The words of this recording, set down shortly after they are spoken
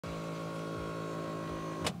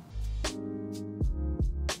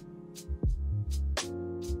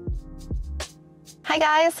Hi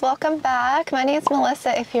guys, welcome back. My name is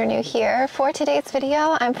Melissa if you're new here. For today's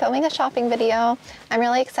video, I'm filming a shopping video. I'm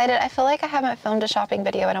really excited. I feel like I haven't filmed a shopping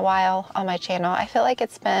video in a while on my channel. I feel like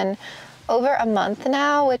it's been over a month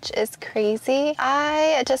now, which is crazy.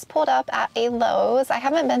 I just pulled up at a Lowe's. I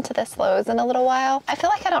haven't been to this Lowe's in a little while. I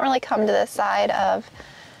feel like I don't really come to this side of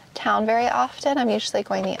town very often. I'm usually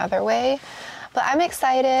going the other way, but I'm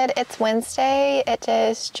excited. It's Wednesday. It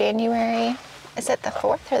is January. Is it the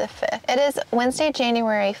 4th or the 5th? It is Wednesday,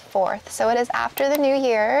 January 4th. So it is after the New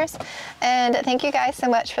Year's. And thank you guys so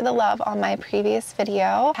much for the love on my previous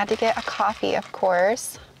video. Had to get a coffee, of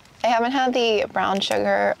course. I haven't had the brown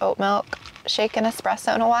sugar oat milk shaken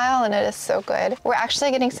espresso in a while, and it is so good. We're actually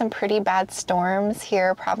getting some pretty bad storms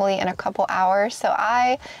here probably in a couple hours, so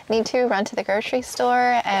I need to run to the grocery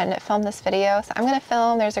store and film this video. So I'm gonna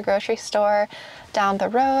film. There's a grocery store down the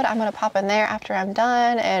road. I'm gonna pop in there after I'm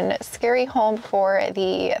done and scurry home before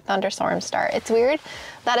the thunderstorms start. It's weird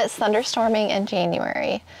that it's thunderstorming in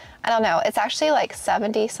January. I don't know. It's actually like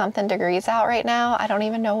 70 something degrees out right now. I don't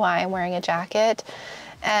even know why I'm wearing a jacket.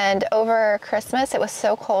 And over Christmas, it was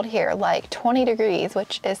so cold here, like 20 degrees,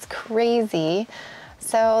 which is crazy.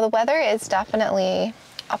 So the weather is definitely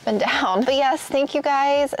up and down. But yes, thank you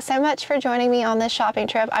guys so much for joining me on this shopping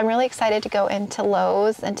trip. I'm really excited to go into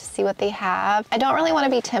Lowe's and to see what they have. I don't really want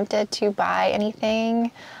to be tempted to buy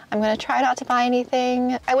anything. I'm going to try not to buy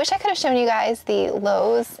anything. I wish I could have shown you guys the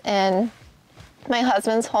Lowe's in my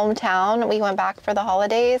husband's hometown. We went back for the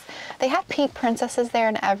holidays. They had pink princesses there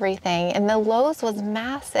and everything, and the Lowe's was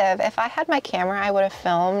massive. If I had my camera, I would have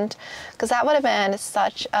filmed, because that would have been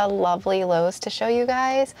such a lovely Lowe's to show you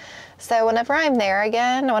guys. So whenever I'm there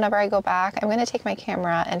again, whenever I go back, I'm going to take my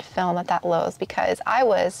camera and film at that Lowe's, because I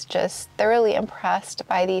was just thoroughly impressed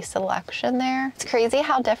by the selection there. It's crazy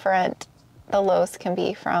how different the Lowe's can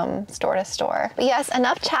be from store to store. But yes,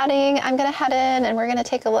 enough chatting. I'm gonna head in and we're gonna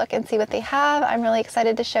take a look and see what they have. I'm really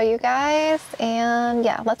excited to show you guys, and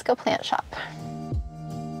yeah, let's go plant shop.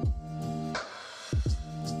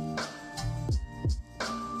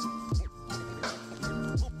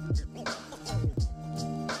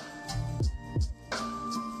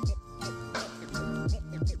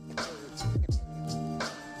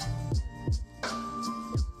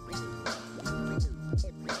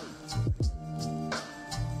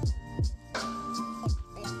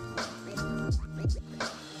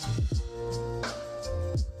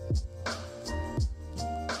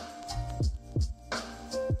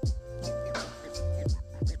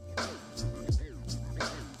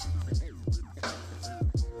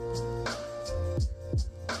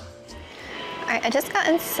 I just got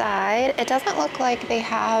inside. It doesn't look like they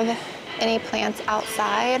have any plants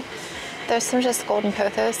outside. There's some just golden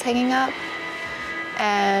pothos hanging up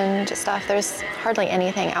and stuff. There's hardly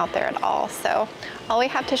anything out there at all. So all we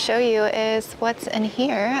have to show you is what's in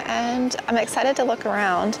here, and I'm excited to look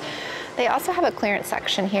around. They also have a clearance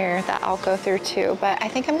section here that I'll go through too, but I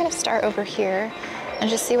think I'm gonna start over here and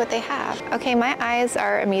just see what they have. Okay, my eyes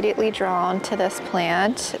are immediately drawn to this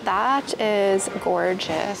plant. That is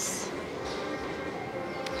gorgeous.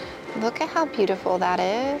 Look at how beautiful that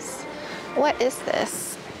is. What is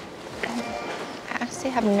this? I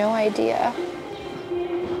actually have no idea.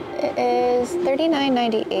 It is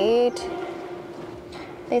 $39.98.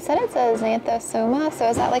 They said it's a xanthosoma, so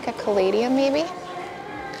is that like a caladium maybe?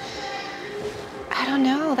 I don't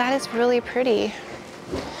know. That is really pretty.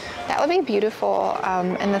 That would be beautiful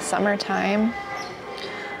in the summertime.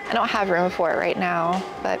 I don't have room for it right now,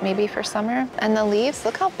 but maybe for summer. And the leaves,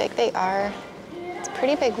 look how big they are.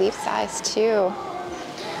 Pretty big leaf size too.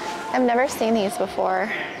 I've never seen these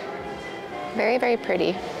before. Very, very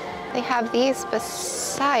pretty. They have these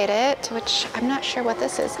beside it, which I'm not sure what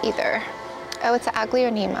this is either. Oh, it's an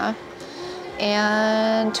aglaonema,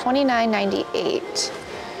 and $29.98.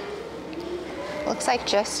 Looks like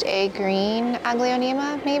just a green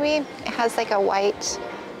aglaonema, maybe. It has like a white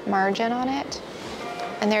margin on it.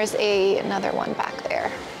 And there's another one back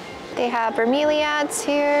there. They have bromeliads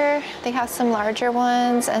here. They have some larger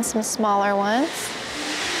ones and some smaller ones.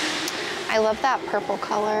 I love that purple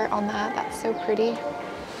color on that. That's so pretty.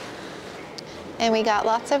 And we got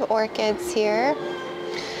lots of orchids here.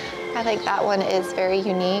 I think that one is very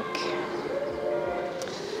unique.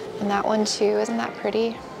 And that one too, isn't that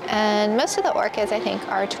pretty? And most of the orchids I think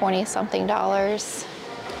are $20-something.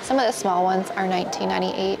 Some of the small ones are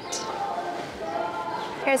 $19.98.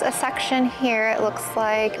 There's a section here, it looks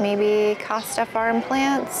like maybe Costa Farm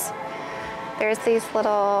plants. There's these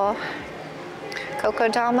little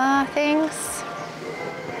Cocodama things.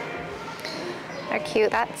 They're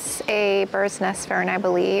cute. That's a bird's nest fern, I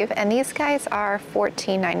believe. And these guys are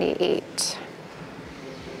 $14.98.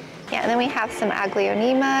 Yeah, and then we have some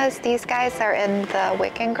aglaonemas. These guys are in the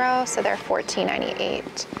Wick and Grow, so they're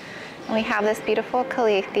 $14.98. And we have this beautiful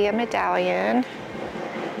calathea medallion.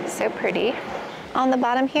 So pretty. On the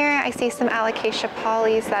bottom here, I see some alocasia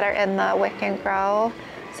polys that are in the Wick and Grow.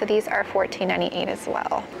 So these are $14.98 as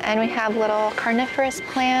well. And we have little carnivorous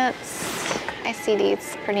plants. I see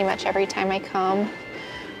these pretty much every time I come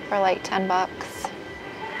for like 10 bucks.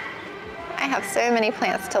 I have so many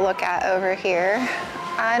plants to look at over here.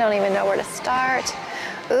 I don't even know where to start.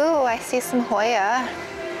 Ooh, I see some Hoya.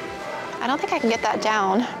 I don't think I can get that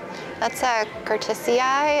down. That's a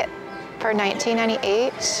Curtisii for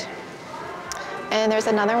 $19.98. And there's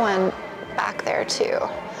another one back there too,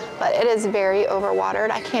 but it is very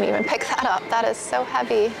overwatered. I can't even pick that up. That is so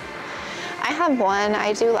heavy. I have one,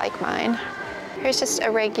 I do like mine. Here's just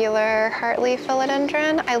a regular heartleaf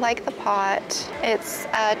philodendron. I like the pot. It's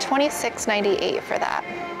 $26.98 for that.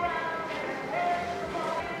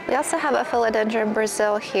 We also have a philodendron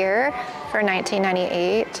Brazil here for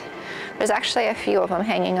 $19.98. There's actually a few of them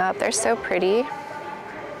hanging up. They're so pretty.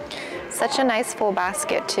 Such a nice full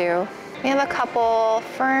basket too. We have a couple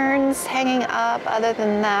ferns hanging up. Other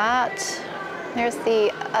than that, there's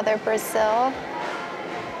the other Brazil.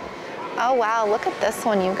 Oh wow, look at this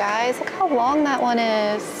one, you guys. Look how long that one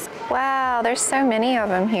is. Wow, there's so many of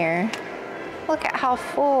them here. Look at how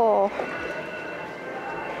full.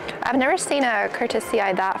 I've never seen a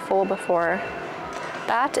Curtisii that full before.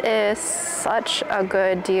 That is such a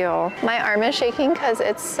good deal. My arm is shaking because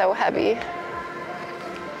it's so heavy.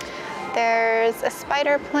 There's a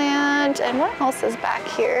spider plant, and what else is back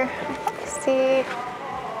here? Let's see.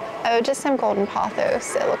 Oh, just some golden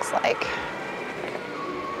pothos, it looks like.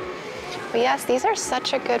 But yes, these are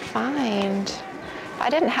such a good find. If I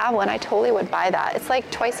didn't have one, I totally would buy that. It's like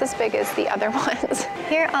twice as big as the other ones.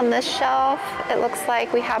 Here on this shelf, it looks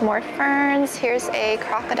like we have more ferns. Here's a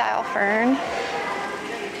crocodile fern.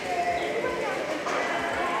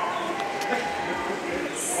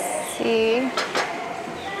 Let's see.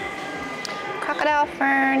 Crocodile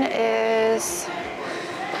fern is,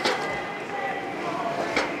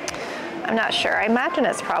 I'm not sure. I imagine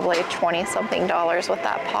it's probably $20-something with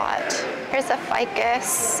that pot. Here's a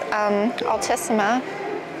ficus altissima.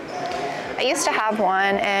 I used to have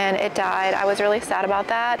one and it died. I was really sad about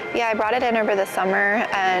that. Yeah, I brought it in over the summer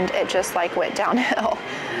and it just like went downhill.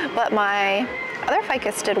 But my other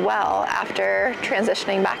ficus did well after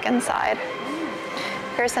transitioning back inside.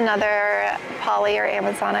 Here's another poly or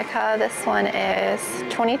Amazonica. This one is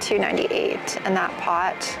 $22.98 in that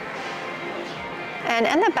pot. And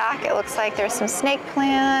in the back, it looks like there's some snake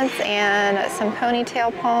plants and some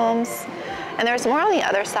ponytail palms. And there's more on the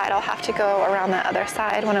other side. I'll have to go around the other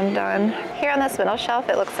side when I'm done. Here on this middle shelf,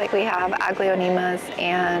 it looks like we have aglaonemas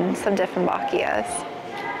and some Dieffenbachias.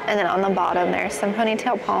 And then on the bottom, there's some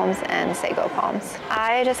ponytail palms and sago palms.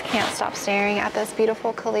 I just can't stop staring at this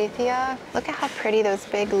beautiful calathea. Look at how pretty those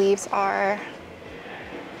big leaves are.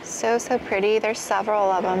 So, so pretty. There's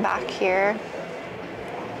several of them back here.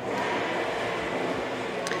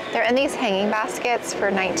 They're in these hanging baskets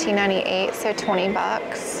for $19.98, so 20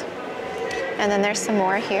 bucks. And then there's some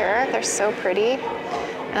more here. They're so pretty.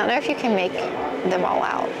 I don't know if you can make them all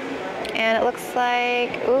out. And it looks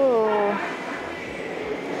like, ooh.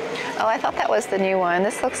 Oh, I thought that was the new one.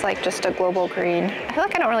 This looks like just a global green. I feel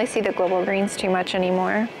like I don't really see the global greens too much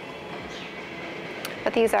anymore.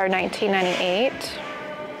 But these are $19.98.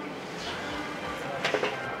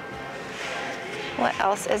 What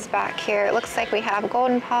else is back here? It looks like we have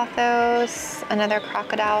golden pothos, another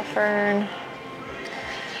crocodile fern.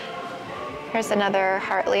 Here's another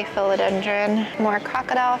heartleaf philodendron, more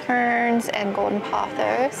crocodile ferns and golden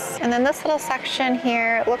pothos. And then this little section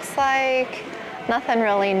here, it looks like nothing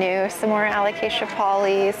really new. Some more alocasia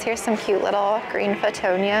polys. Here's some cute little green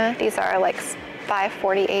photonia. These are like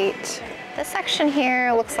 $5.48. This section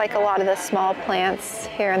here looks like a lot of the small plants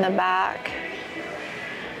here in the back.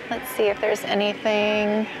 Let's see if there's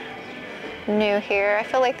anything new here. I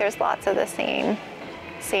feel like there's lots of the same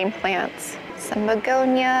plants. Some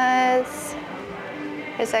begonias.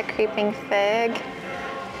 There's a creeping fig.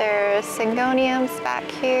 There's syngoniums back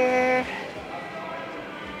here.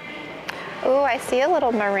 Oh, I see a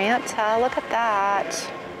little maranta. Look at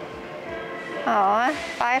that. Aw,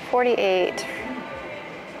 $5.48.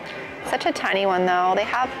 Such a tiny one though. They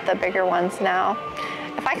have the bigger ones now.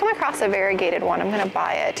 If I come across a variegated one, I'm gonna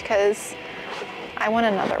buy it because I want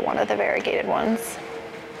another one of the variegated ones.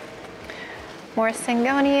 More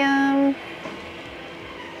syngonium.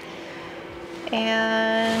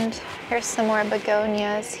 And here's some more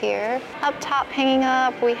begonias here. Up top hanging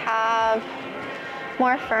up, we have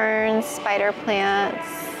more ferns, spider plants,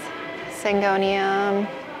 syngonium,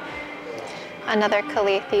 Another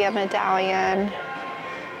Calathea medallion,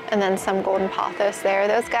 and then some golden pothos there.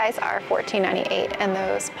 Those guys are $14.98 in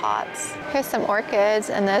those pots. Here's some orchids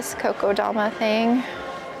in this Cocodama thing.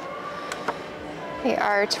 They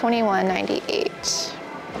are $21.98.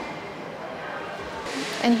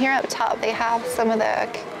 And here up top, they have some of the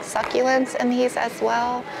succulents in these as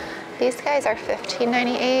well. These guys are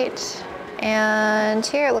 $15.98. And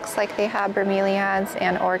here it looks like they have bromeliads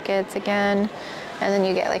and orchids again. And then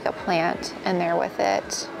you get like a plant in there with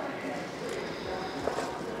it.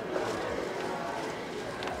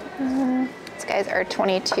 These guys are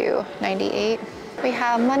 $22.98. We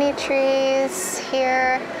have money trees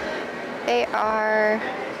here. They are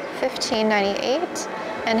 $15.98.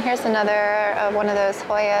 And here's another one of those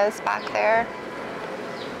Hoyas back there.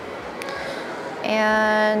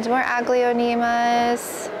 And more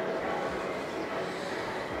Aglaonemas.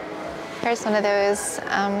 Here's one of those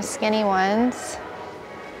skinny ones.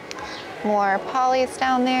 More polys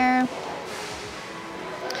down there.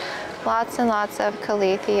 Lots and lots of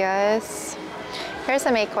Calatheas. Here's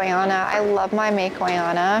a Makoyana. I love my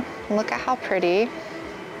Makoyana. Look at how pretty.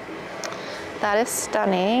 That is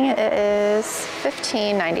stunning. It is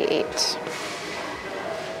 $15.98.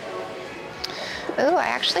 Ooh, I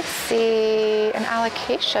actually see an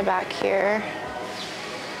alocasia back here.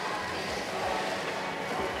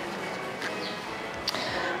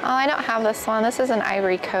 Oh, I don't have this one. This is an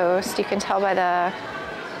Ivory Coast. You can tell by the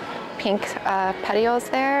pink petioles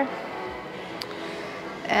there.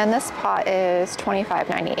 And this pot is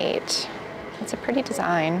 $25.98. It's a pretty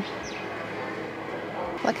design.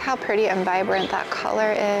 Look how pretty and vibrant that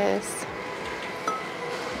color is.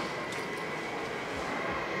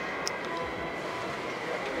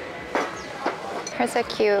 Here's a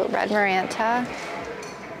cute red Maranta.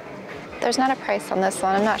 There's not a price on this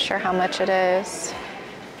one. I'm not sure how much it is.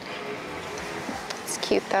 It's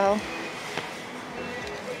cute though.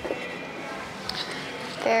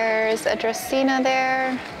 There's a Dracaena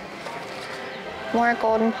there. More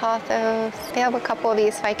golden pothos. They have a couple of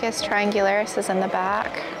these Ficus triangularis in the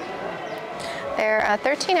back. They're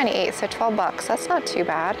 $13.98, so 12 bucks. That's not too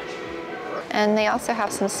bad. And they also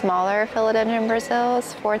have some smaller philodendron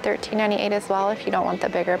Brazils for $13.98 as well if you don't want the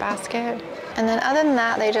bigger basket. And then other than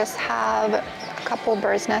that, they just have a couple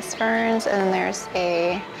bird's nest ferns, and then there's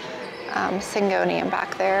a Syngonium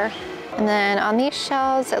back there. And then on these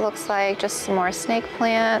shelves, it looks like just some more snake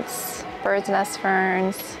plants, bird's nest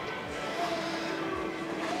ferns.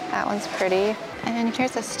 That one's pretty. And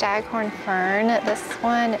here's a staghorn fern. This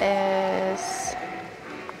one is,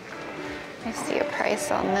 I see a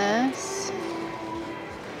price on this.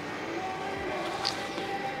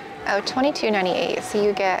 Oh, $22.98. So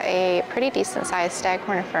you get a pretty decent sized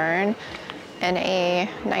staghorn fern in a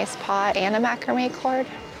nice pot and a macrame cord.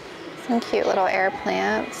 Some cute little air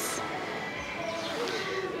plants.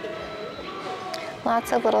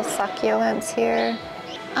 Lots of little succulents here.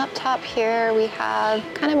 Up top here, we have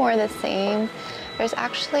kind of more of the same. There's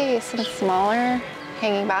actually some smaller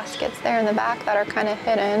hanging baskets there in the back that are kind of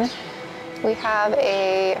hidden. We have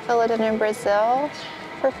a philodendron Brazil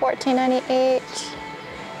for $14.98.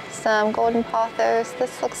 Some golden pothos.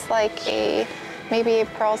 This looks like maybe a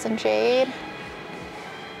pearls and jade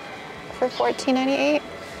for $14.98.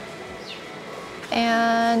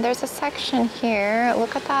 And there's a section here.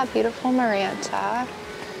 Look at that beautiful Maranta.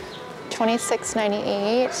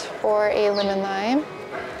 $26.98 for a lemon lime.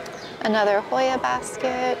 Another Hoya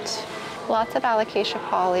basket. Lots of alocasia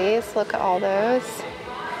polys. Look at all those.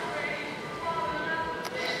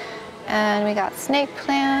 And we got snake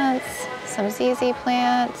plants, some ZZ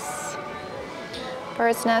plants,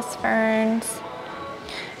 bird's nest ferns.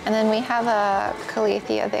 And then we have a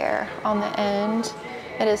Calathea there on the end.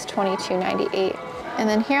 It is $22.98. And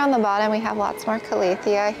then here on the bottom, we have lots more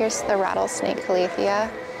Calathea. Here's the rattlesnake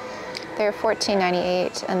Calathea. They're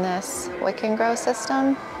 $14.98 in this wick and grow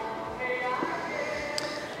system.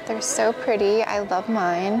 They're so pretty. I love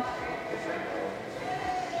mine.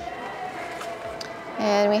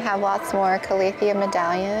 And we have lots more Calathea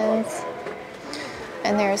medallions.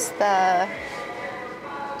 And there's the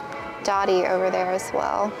Dottie over there as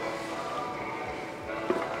well.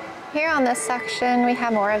 Here on this section, we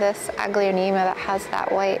have more of this Aglaonema that has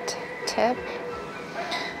that white tip.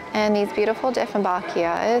 And these beautiful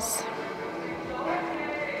Dieffenbachias.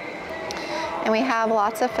 And we have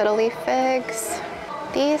lots of fiddle leaf figs.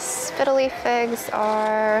 These fiddle leaf figs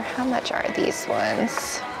are, how much are these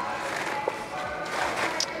ones?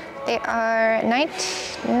 They are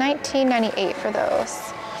 $19.98 for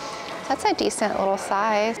those. So That's a decent little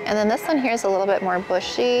size. And then this one here is a little bit more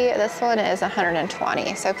bushy. This one is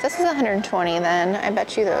 120. So if this is 120, then I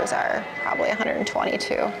bet you those are probably 120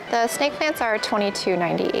 too. The snake plants are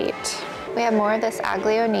 $22.98. We have more of this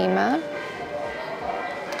Aglaonema.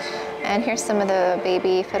 And here's some of the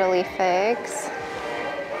baby fiddly figs.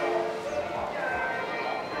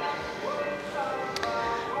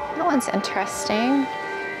 That one's interesting.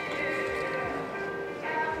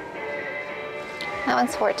 That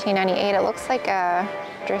one's $14.98. It looks like a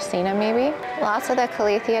Dracaena maybe. Lots of the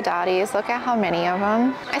Calathea dotties. Look at how many of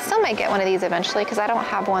them. I still might get one of these eventually because I don't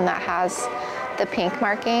have one that has the pink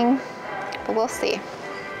marking, but we'll see.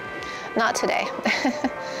 Not today.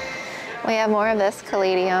 We have more of this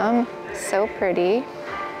Caladium. So pretty.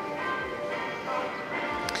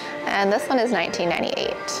 And this one is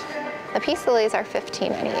 $19.98. The peace lilies are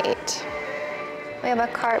 $15.98. We have a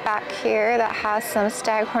cart back here that has some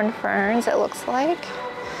staghorn ferns, it looks like.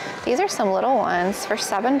 These are some little ones for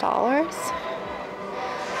 $7.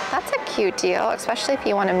 That's a cute deal, especially if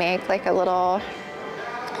you want to make like a little,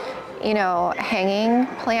 you know, hanging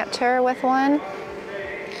planter with one.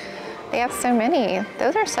 They have so many.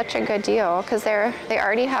 Those are such a good deal because they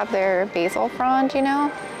already have their basil frond, you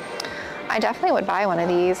know. I definitely would buy one of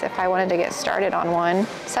these if I wanted to get started on one.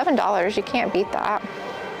 $7, you can't beat that.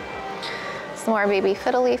 Some more baby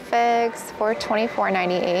fiddly figs for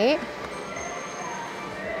 $24.98.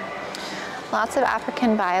 Lots of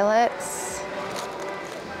African violets.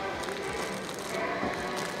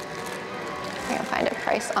 I can find a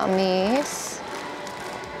price on these.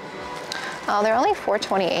 Oh, they're only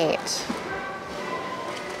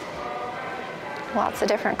 $4.28. Lots of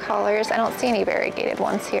different colors. I don't see any variegated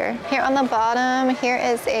ones here. Here on the bottom, here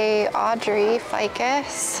is a Audrey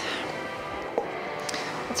ficus.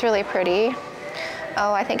 It's really pretty.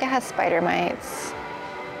 Oh, I think it has spider mites.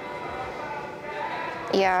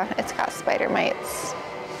 Yeah, it's got spider mites.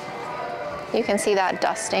 You can see that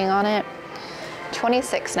dusting on it.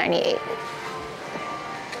 $26.98.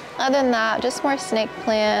 Other than that, just more snake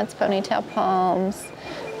plants, ponytail palms,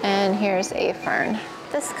 and here's a fern.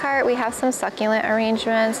 This cart, we have some succulent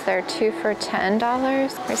arrangements. They're 2 for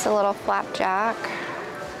 $10. Here's a little flapjack.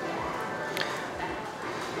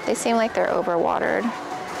 They seem like they're overwatered.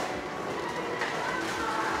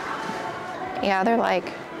 Yeah, they're like,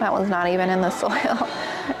 that one's not even in the soil.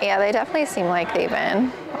 Yeah, they definitely seem like they've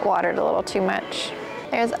been watered a little too much.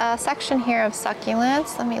 There's a section here of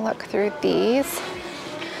succulents. Let me look through these.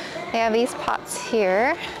 They have these pots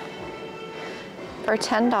here for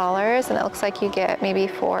 $10, and it looks like you get maybe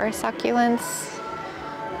 4 succulents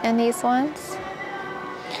in these ones.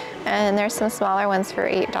 And there's some smaller ones for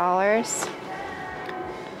 $8.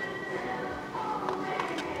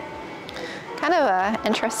 Kind of a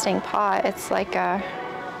interesting pot. It's like a,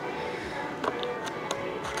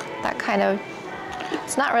 that kind of,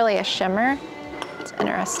 it's not really a shimmer. It's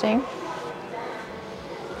interesting.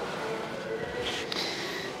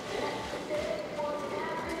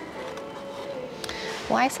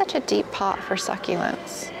 Why such a deep pot for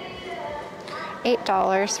succulents?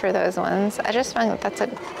 $8 for those ones. I just find that that's a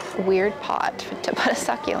weird pot to put a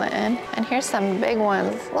succulent in. And here's some big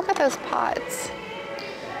ones. Look at those pots.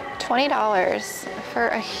 $20 for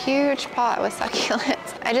a huge pot with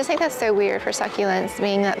succulents. I just think that's so weird for succulents,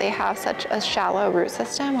 being that they have such a shallow root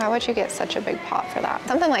system. Why would you get such a big pot for that?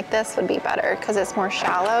 Something like this would be better because it's more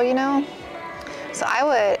shallow, you know? So I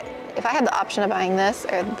would, if I had the option of buying this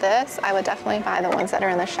or this, I would definitely buy the ones that are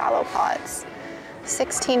in the shallow pots.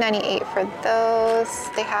 $16.98 for those.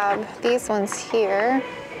 They have these ones here.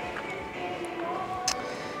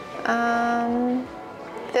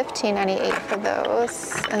 $15.98 for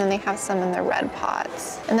those, and then they have some in the red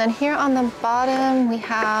pots. And then here on the bottom we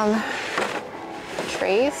have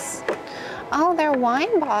trays. Oh, they're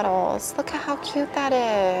wine bottles. Look at how cute that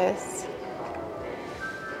is.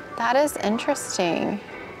 That is interesting.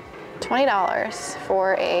 $20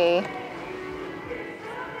 for a,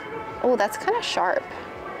 oh, that's kind of sharp.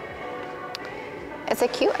 It's a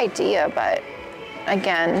cute idea, but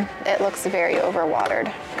again, it looks very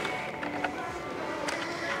overwatered.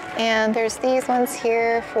 And there's these ones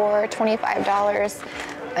here for $25.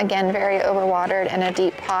 Again, very overwatered in a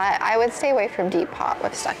deep pot. I would stay away from deep pot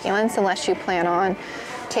with succulents unless you plan on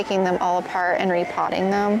taking them all apart and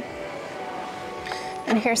repotting them.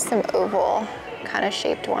 And here's some oval kind of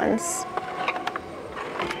shaped ones.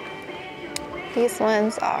 These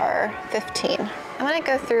ones are $15. I'm gonna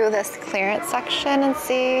go through this clearance section and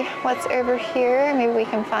see what's over here. Maybe we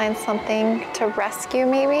can find something to rescue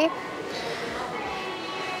maybe.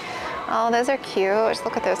 Oh, those are cute. Just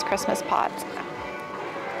look at those Christmas pots.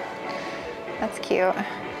 That's cute.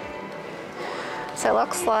 So it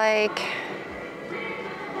looks like,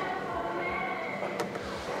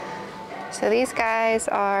 so these guys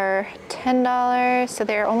are $10, so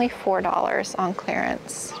they're only $4 on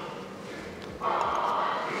clearance.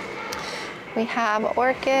 We have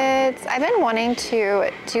orchids. I've been wanting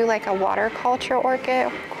to do like a water culture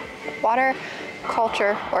orchid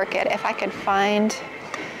if I could find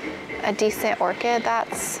a decent orchid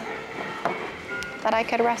that I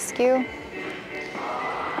could rescue.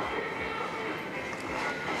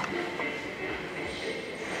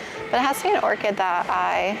 But it has to be an orchid that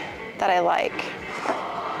I like.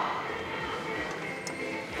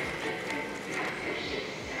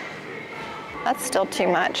 That's still too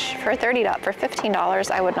much. For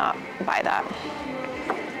 $15, I would not buy that.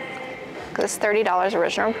 Because $30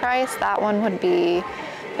 original price, that one would be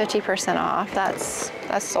 50% off. That's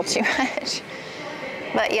still too much.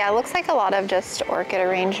 But yeah, it looks like a lot of just orchid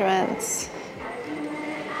arrangements.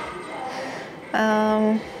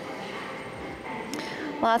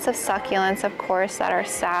 Lots of succulents, of course, that are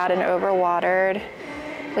sad and overwatered.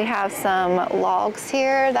 We have some logs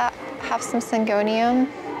here that have some syngonium.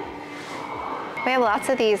 We have lots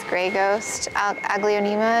of these gray ghost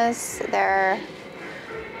aglaonemas. They're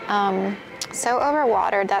so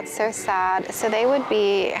overwatered, that's so sad. So they would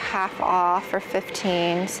be half off for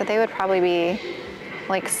 $15. So they would probably be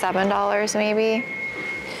like $7 maybe.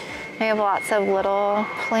 We have lots of little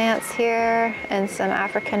plants here and some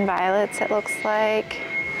African violets, it looks like.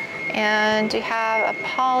 And we have a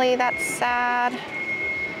poly that's sad.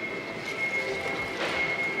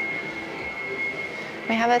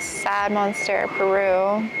 We have a sad Monstera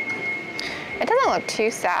Peru. It doesn't look too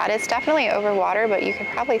sad. It's definitely overwatered, but you could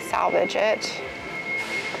probably salvage it.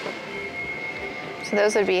 So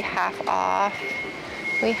those would be half off.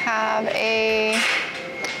 We have a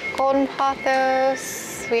golden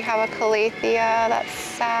pothos. We have a calathea that's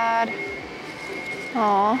sad.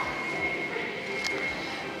 Aww.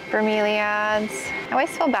 Bromeliads. I always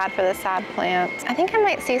feel bad for the sad plants. I think I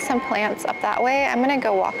might see some plants up that way. I'm gonna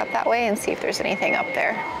go walk up that way and see if there's anything up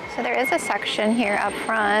there. So there is a section here up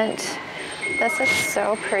front. This is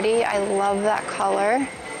so pretty. I love that color.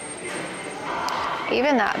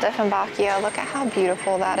 Even that Dieffenbachia, look at how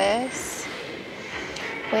beautiful that is.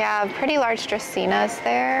 We have pretty large dracaenas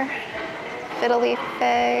there. Fiddle leaf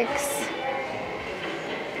figs.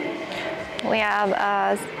 We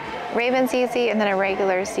have Raven ZZ and then a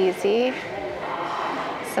regular ZZ.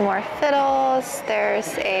 Some more fiddles.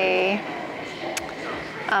 There's a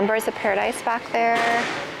Birds of Paradise back there.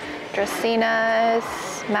 Dracaenas,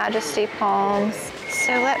 Majesty palms.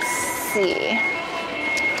 So let's see.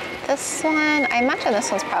 This one, I imagine this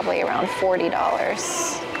one's probably around $40.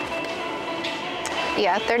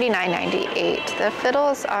 Yeah, $39.98. The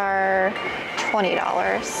fiddles are $20.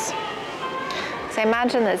 So I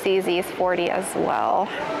imagine the ZZ is $40 as well.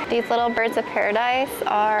 These little Birds of Paradise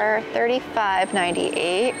are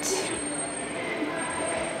 $35.98.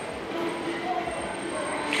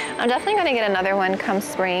 I'm definitely gonna get another one come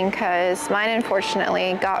spring because mine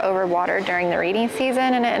unfortunately got overwatered during the rainy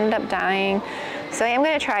season and it ended up dying. So I am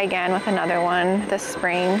gonna try again with another one this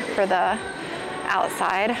spring for the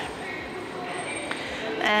outside.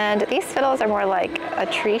 And these fiddles are more like a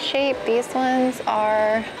tree shape. These ones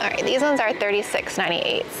are, all right, these ones are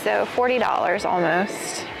 $36.98, so $40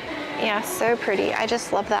 almost. Yeah, so pretty. I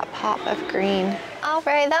just love that pop of green. All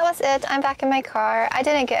right, that was it. I'm back in my car. I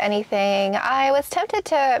didn't get anything. I was tempted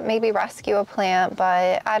to maybe rescue a plant,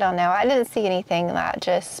 but I don't know. I didn't see anything that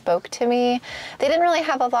just spoke to me. They didn't really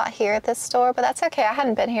have a lot here at this store, but that's okay. I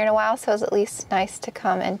hadn't been here in a while, so it was at least nice to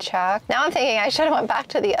come and check. Now I'm thinking I should have went back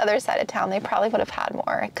to the other side of town. They probably would have had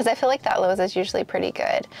more because I feel like that Lowe's is usually pretty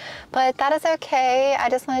good. But that is okay. I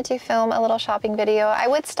just wanted to film a little shopping video. I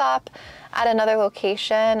would stop at another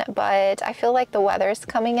location, but I feel like the weather's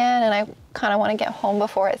coming in and I kind of want to get home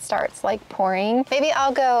before it starts like pouring. Maybe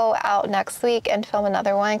I'll go out next week and film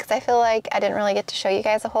another one because I feel like I didn't really get to show you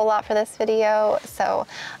guys a whole lot for this video. So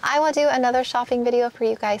I will do another shopping video for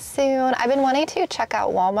you guys soon. I've been wanting to check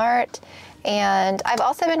out Walmart and I've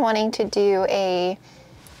also been wanting to do a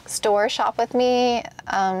store shop with me.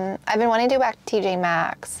 I've been wanting to do back to TJ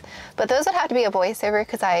Maxx, but those would have to be a voiceover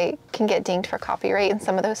because I can get dinged for copyright in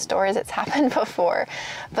some of those stores. It's happened before.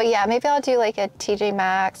 But yeah, maybe I'll do like a TJ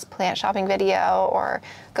Maxx plant shopping video or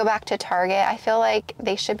go back to Target. I feel like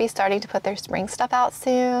they should be starting to put their spring stuff out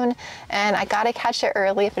soon and I gotta catch it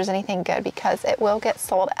early if there's anything good because it will get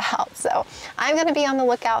sold out. So I'm gonna be on the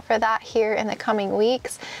lookout for that here in the coming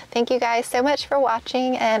weeks. Thank you guys so much for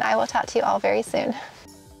watching and I will talk to you all very soon.